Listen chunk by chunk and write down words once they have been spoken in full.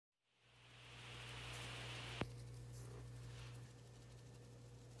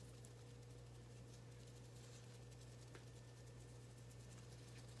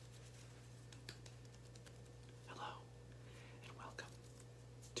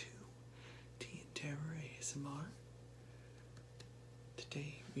ASMR.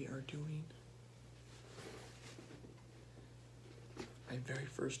 Today we are doing my very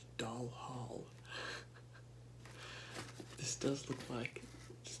first doll haul. This does look like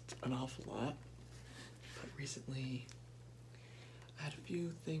just an awful lot, but recently I had a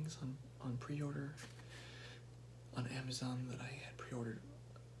few things on pre-order on Amazon that I had pre-ordered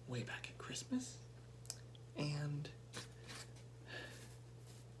way back at Christmas, and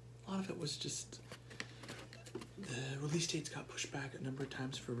a lot of it was just the release dates got pushed back a number of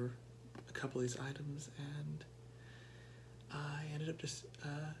times for a couple of these items, and I ended up just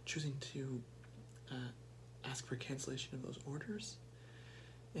choosing to ask for cancellation of those orders,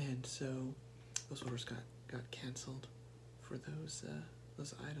 and so those orders got canceled for those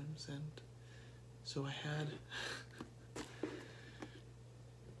items, and so I had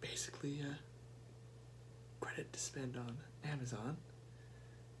basically credit to spend on Amazon,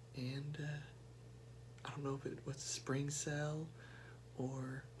 and I don't know if it was a spring sale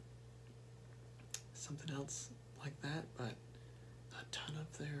or something else like that, but a ton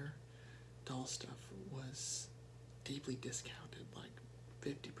of their doll stuff was deeply discounted, like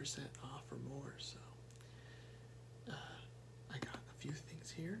 50% off or more, so I got a few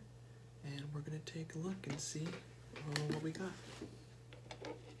things here, and we're gonna take a look and see what we got.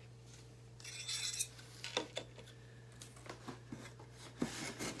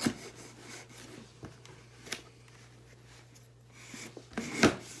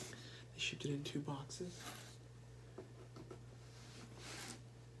 They shipped it in 2 boxes.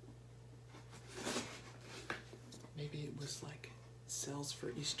 Maybe it was like sales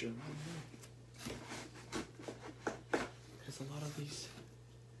for Easter, I don't know. Because a lot of these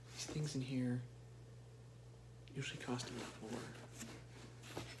things in here usually cost a lot more.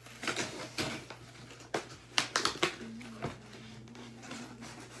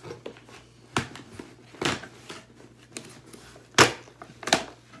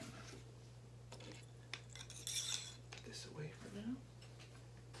 Put this away for now.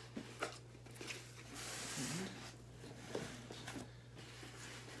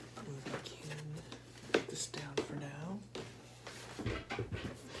 Put this down for now.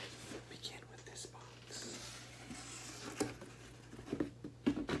 Begin with this box.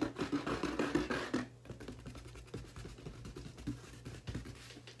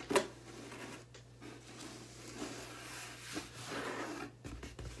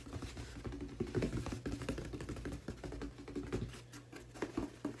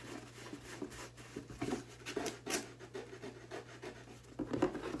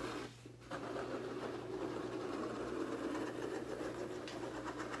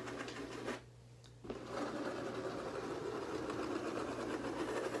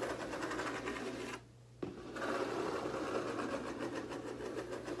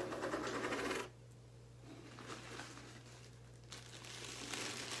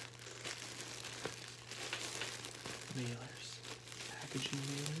 Mailers, packaging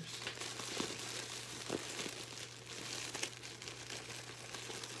mailers.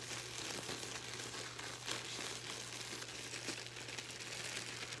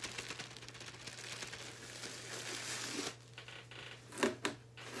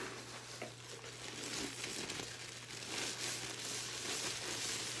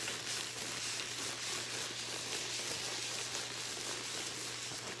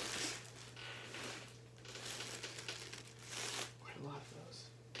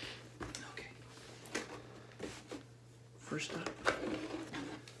 First up,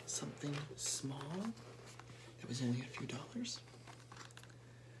 something small, it was only a few dollars,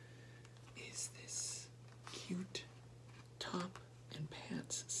 is this cute top and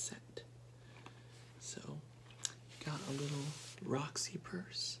pants set. So, got a little Roxy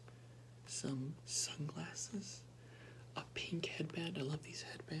purse, some sunglasses, a pink headband, I love these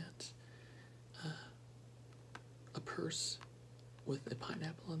headbands, a purse with a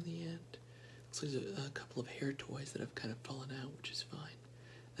pineapple on the end. So there's a couple of hair toys that have kind of fallen out, which is fine.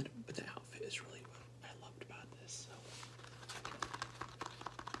 But the outfit is really what I loved about this. So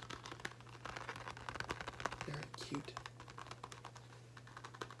very cute,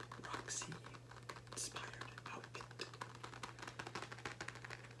 Roxy-inspired outfit.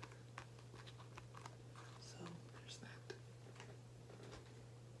 So there's that.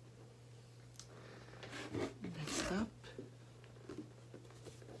 Next up,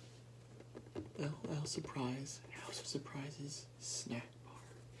 House of Surprises snack bar.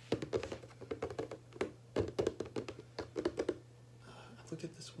 I've looked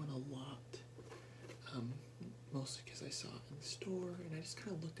at this one a lot, mostly because I saw it in the store, and I just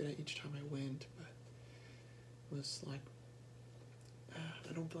kind of looked at it each time I went, but it was like,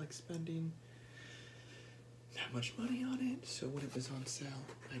 I don't feel like spending that much money on it, so when it was on sale,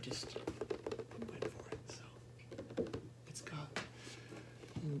 I just went for it. So it's got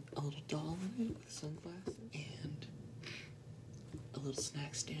a little doll in it with sunglasses and a little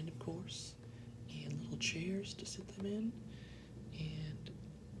snack stand, of course, and little chairs to sit them in, and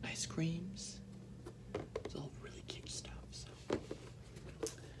ice creams. It's all really cute stuff. So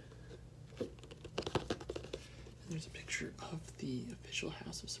and there's a picture of the official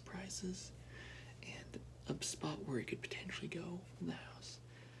House of Surprises and a spot where it could potentially go in the house.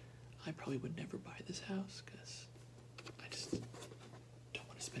 I probably would never buy this house because I just don't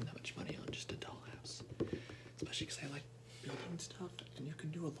want to spend that much money on just a dollhouse, especially because I like building stuff, and you can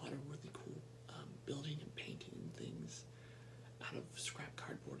do a lot of really cool building and painting and things out of scrap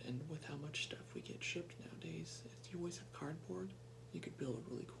cardboard. And with how much stuff we get shipped nowadays, if you always have cardboard, you could build a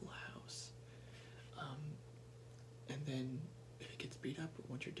really cool house. And then if it gets beat up, or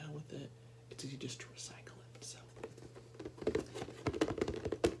once you're done with it, it's easy just to recycle it. So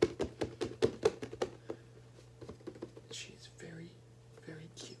she's very, very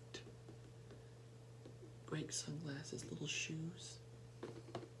cute. Great sunglasses, little shoes.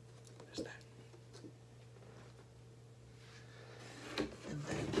 There's that. And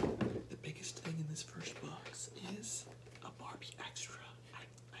then the biggest thing in this first box is a Barbie Extra. I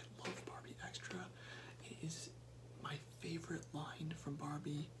love Barbie Extra. It is my favorite line from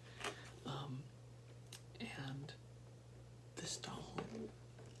Barbie. And this doll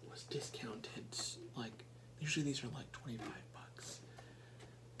was discounted. Like, usually these are like 25 bucks.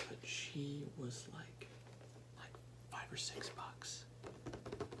 But she was like $5 or $6.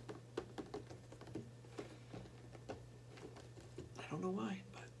 I don't know why,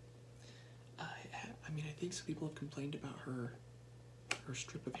 but I mean, I think some people have complained about her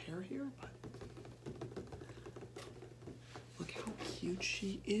strip of hair here, but look how cute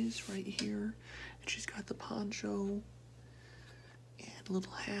she is right here. And she's got the poncho and a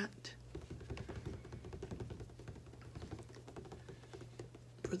little hat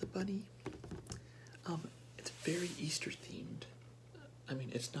for the bunny. It's very Easter themed. I mean,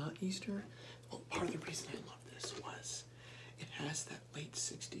 it's not Easter. Well, part of the reason I love this was it has that late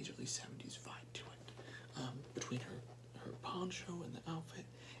 60s, early 70s vibe to it. Between her poncho and the outfit,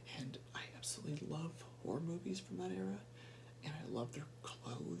 and I absolutely love horror movies from that era, and I love their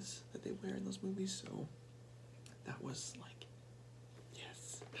clothes that they wear in those movies, so that was like,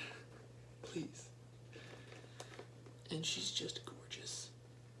 yes, please. And she's just gorgeous.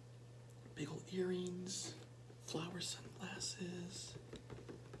 Big old earrings, flower sunglasses.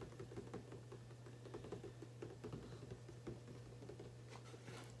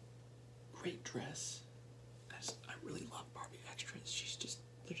 Great dress. I really love Barbie Extras.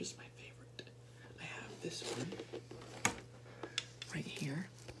 They're just my favorite. I have this one right here,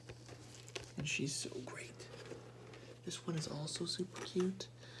 and she's so great. This one is also super cute.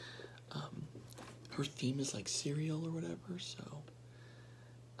 Her theme is like cereal or whatever, so,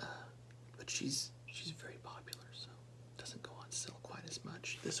 but she's very popular, so it doesn't go on sale quite as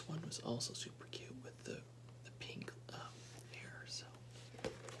much. This one was also super cute with the pink hair, so.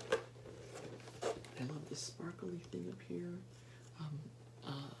 I love this sparkly thing up here.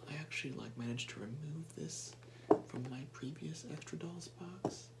 I actually managed to remove this from my previous Extra Dolls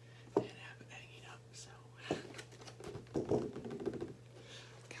box and have it hanging up, so.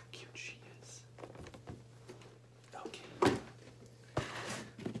 Look how cute she is. Okay.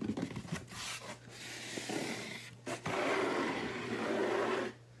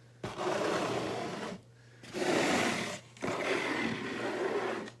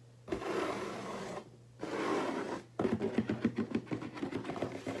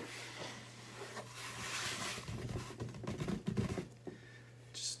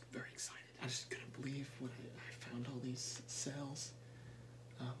 Sales,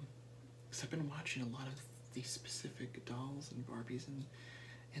 because I've been watching a lot of these specific dolls and Barbies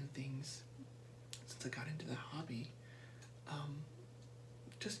and things since I got into the hobby,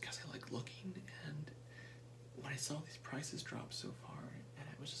 just because I like looking, and when I saw these prices drop so far, and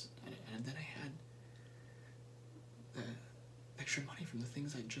I was just, and then I had the extra money from the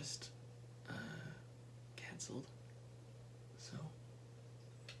things I just canceled, so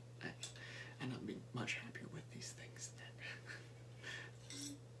and I'll be much happier with these things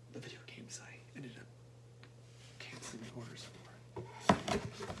than the video games I ended up canceling orders for.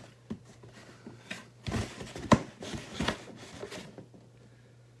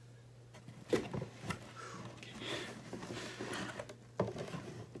 Okay.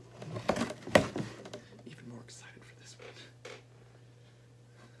 Even more excited for this one.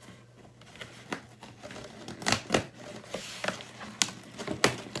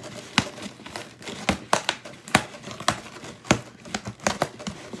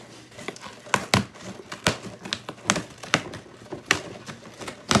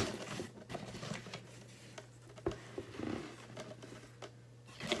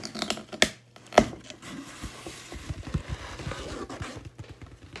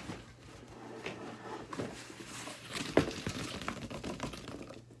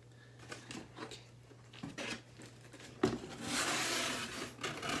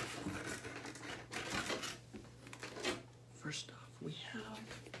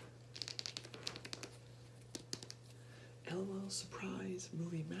 Surprise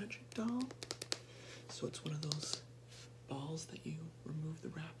movie magic doll. So it's one of those balls that you remove the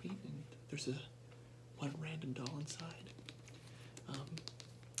wrapping and there's one random doll inside. I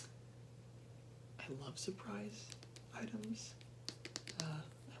love surprise items. I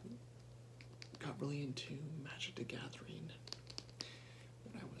got really into Magic the Gathering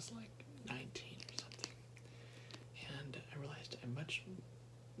when I was like 19 or something. And I realized I much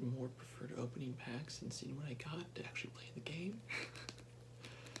more preferred opening packs and seeing what I got to actually play the game.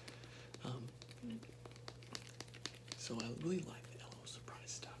 So I really like the LO Surprise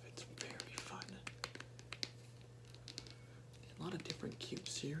stuff. It's very fun. A lot of different cute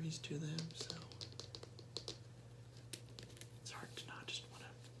series to them, so it's hard to not just want to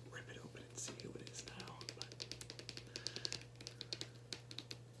rip it open and see who it is now.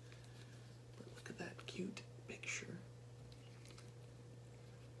 But look at that cute picture.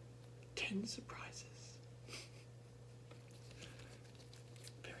 10 surprises.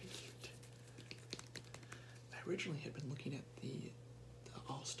 Very cute. I originally had been looking at the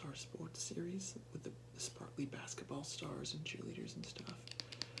All-Star Sports series with the sparkly basketball stars and cheerleaders and stuff.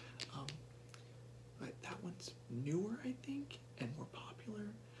 But that one's newer, I think, and more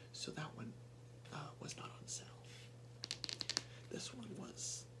popular, so that one was not on sale. This one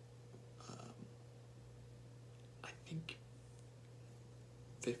was, I think,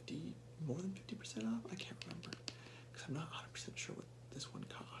 more than 50% off? I can't remember, because I'm not 100% sure what this one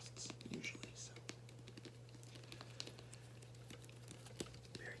costs, usually, so.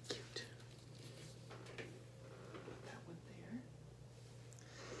 Very cute. Put that one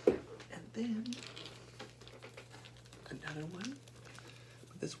there. And then, another one.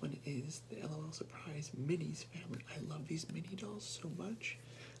 This one is the LOL Surprise Minis family. I love these mini dolls so much.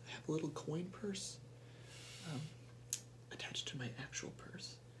 I have a little coin purse attached to my actual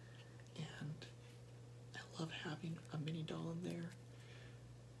purse. And I love having a mini doll in there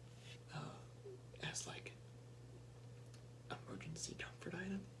as like emergency comfort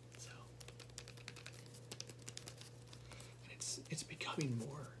item. So, and it's becoming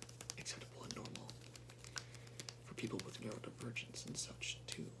more acceptable and normal for people with neurodivergence and such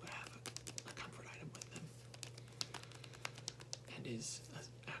to have a comfort item with them, and is an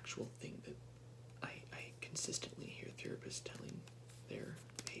actual thing that I consistently hear therapists telling their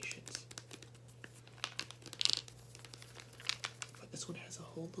patients. But this one has a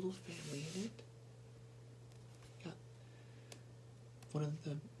whole little family in it. Got one of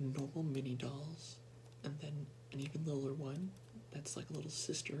the normal mini dolls, and then an even littler one that's like a little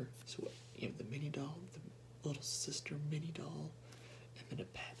sister. So you have the mini doll, the little sister mini doll, and then a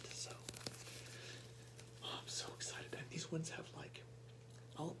pet. So I'm so excited. And these ones have like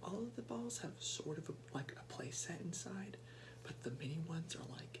all of the balls have sort of like a play set inside, but the mini ones are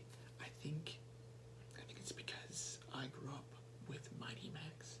like, I think it's because I grew up with Mighty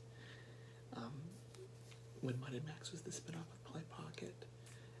Max. When Mighty Max was the spin-off of Polly Pocket,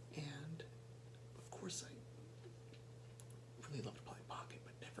 and of course I really loved Polly Pocket,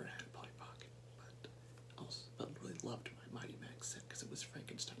 but never had a Polly Pocket. But really loved my Mighty Max set because it was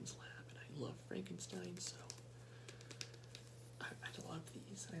Frankenstein's lab, and I love Frankenstein, so I love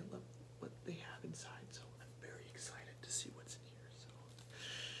these, and I love what they have inside, so I'm very excited to see what's in here. So,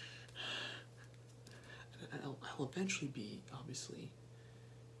 and I'll eventually be, obviously,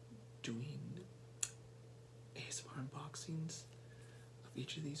 doing ASMR unboxings of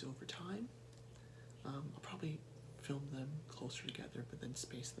each of these over time. I'll probably film them closer together, but then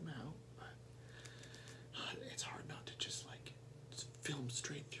space them out. But it's hard not to just like film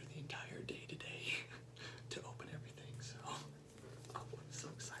straight through the entire day today to open everything. So I'm so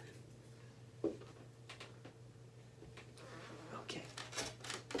excited. Okay,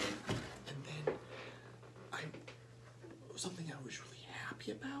 and then something I was really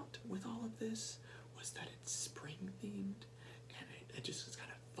happy about with all of this was that it's spring themed, and it just was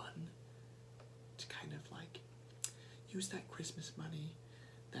kind of fun to kind of like use that Christmas money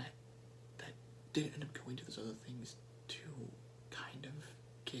that didn't end up going to those other things to kind of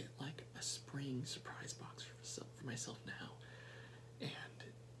get like a spring surprise box for myself now, and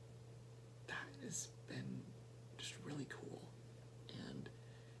that has been just really cool. And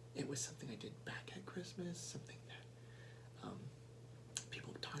it was something I did back at Christmas, something that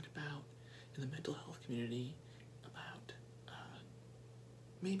people talked about in the mental health community about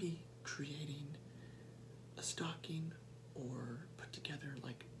maybe creating a stocking or put together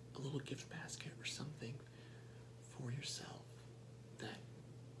like a little gift basket or something for yourself that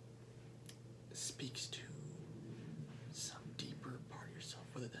speaks to some deeper part of yourself,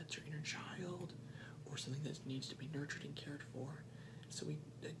 whether that's your inner child or something that needs to be nurtured and cared for. So I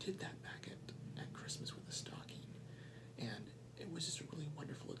did that back at Christmas with a stocking, and it was just a really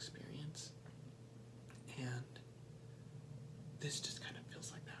wonderful experience. And this just kind of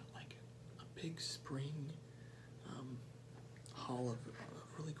feels like that, like a big spring haul of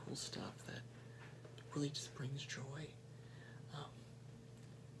really cool stuff that really just brings joy.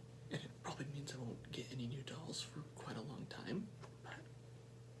 And it probably means I won't get any new dolls for quite a long time, but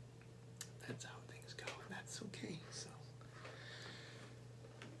that's how things go, and that's okay. So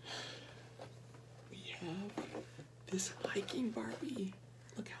we have this hiking Barbie.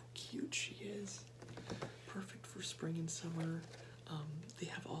 Look how cute she is. Perfect for spring and summer. They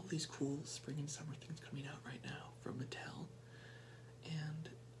have all these cool spring and summer things coming out right now from Mattel. And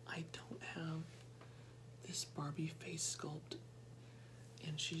I don't have this Barbie face sculpt,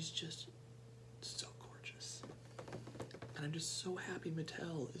 and she's just so gorgeous. And I'm just so happy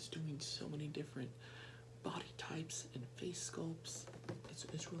Mattel is doing so many different body types and face sculpts.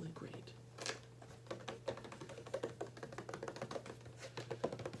 It's really great.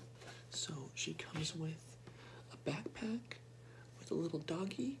 So she comes with a backpack with a little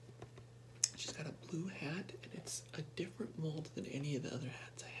doggy. She's got a blue hat, and it's a different mold than any of the other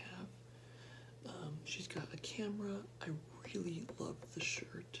hats I have. She's got a camera. I really love the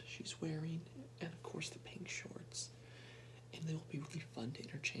shirt she's wearing, and of course the pink shorts. And they will be really fun to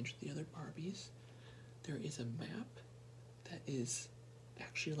interchange with the other Barbies. There is a map that is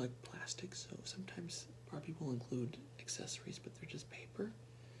actually like plastic, so sometimes Barbie will include accessories, but they're just paper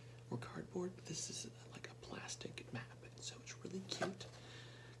or cardboard. But this is like a plastic map, and so it's really cute.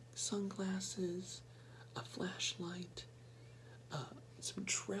 Sunglasses, a flashlight, some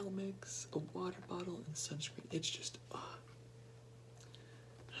trail mix, a water bottle, and sunscreen. It's just,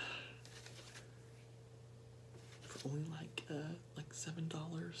 for only like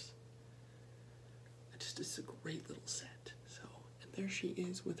 $7. It's a great little set. So, and there she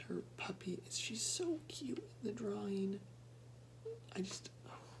is with her puppy. She's so cute in the drawing. I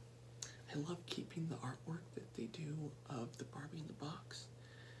love keeping the artwork that they do of the Barbie in the box,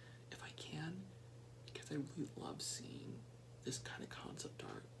 if I can, because I really love seeing this kind of concept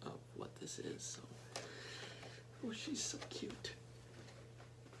art of what this is. So, oh, she's so cute.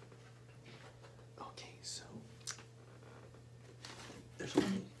 Okay, so there's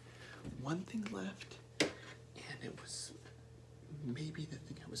only one thing left, and it was maybe the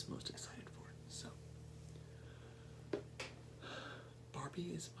thing I was most excited for. So,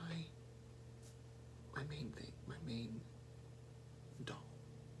 Barbie is my main thing, my main doll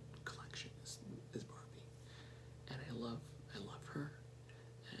collection is Barbie, and I love her,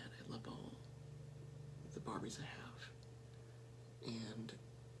 and I love all the Barbies I have, and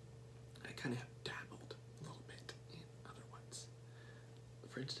I kind of have dabbled a little bit in other ones.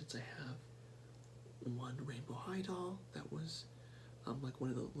 For instance, I have one Rainbow High doll that was like one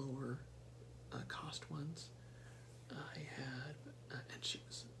of the lower cost ones. I had, and she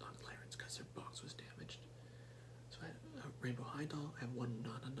was on clearance because her box was damaged. So I had a Rainbow High doll. I have one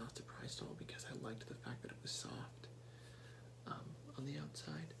Not Surprise doll because I liked the fact that it was soft on the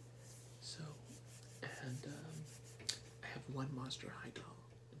outside. So, and I have one Monster High doll.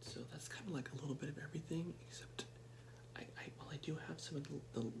 And so that's kind of like a little bit of everything, except while I do have some of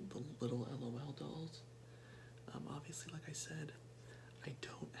the little LOL dolls, obviously, like I said, I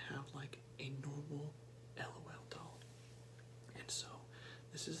don't have like a normal LOL doll. And so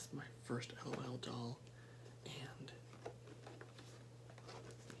this is my first LOL doll, and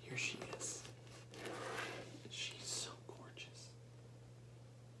here she is. She's so gorgeous.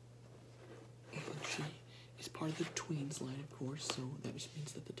 And she is part of the tweens line, of course, so that just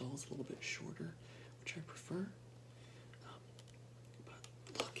means that the doll is a little bit shorter, which I prefer. But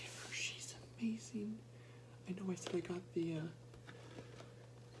look at her, she's amazing. I know I said I got the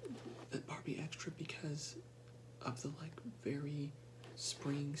Barbie Extra because of the like very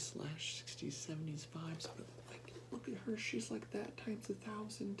spring / 60s 70s vibes, but like look at her, she's like that times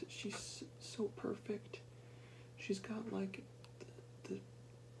 1,000. She's so perfect. She's got like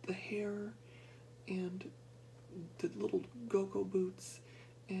the hair and the little go-go boots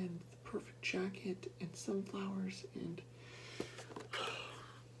and the perfect jacket and sunflowers, and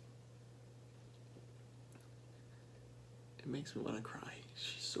it makes me want to cry.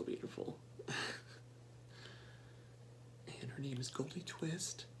 She's so beautiful. And her name is Goldie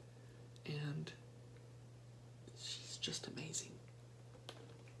Twist, and she's just amazing.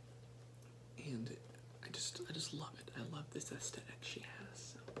 And I just love it. I love this aesthetic she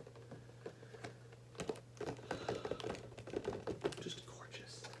has. So. Just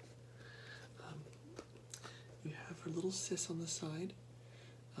gorgeous. You have her little sis on the side.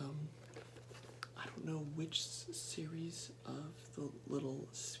 I don't know which series of the little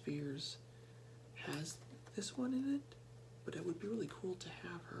spheres has this one in it. but it would be really cool to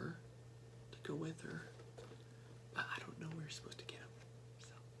have her, to go with her. But I don't know where you're supposed to get them,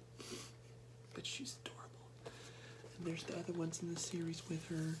 so. But she's adorable. And there's the other ones in the series with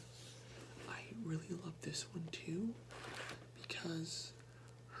her. I really love this one too, because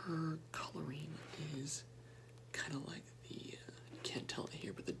her coloring is kind of like the, you can't tell it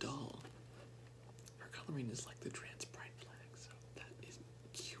here, but the doll. Her coloring is like the trans pride flag, so that is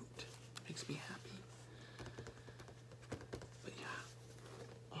cute. Makes me happy. But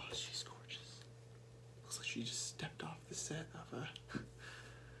yeah, oh, she's gorgeous. Looks like she just stepped off the set of a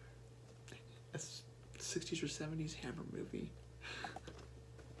 60s or 70s Hammer movie.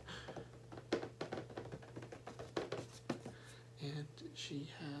 And she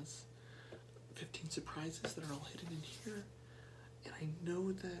has 15 surprises that are all hidden in here. And I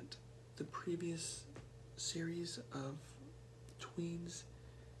know that the previous series of Tweens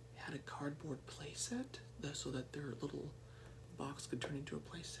had a cardboard playset so that their little box could turn into a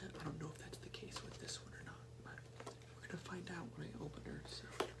playset. I don't know if that's the case with this one or not, but we're gonna find out when I open her. So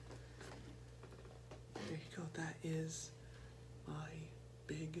there you go. That is my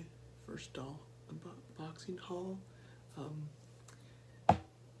big first doll unboxing haul.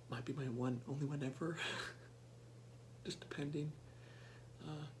 Might be my only one ever, just depending.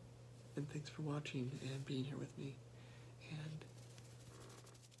 And thanks for watching and being here with me.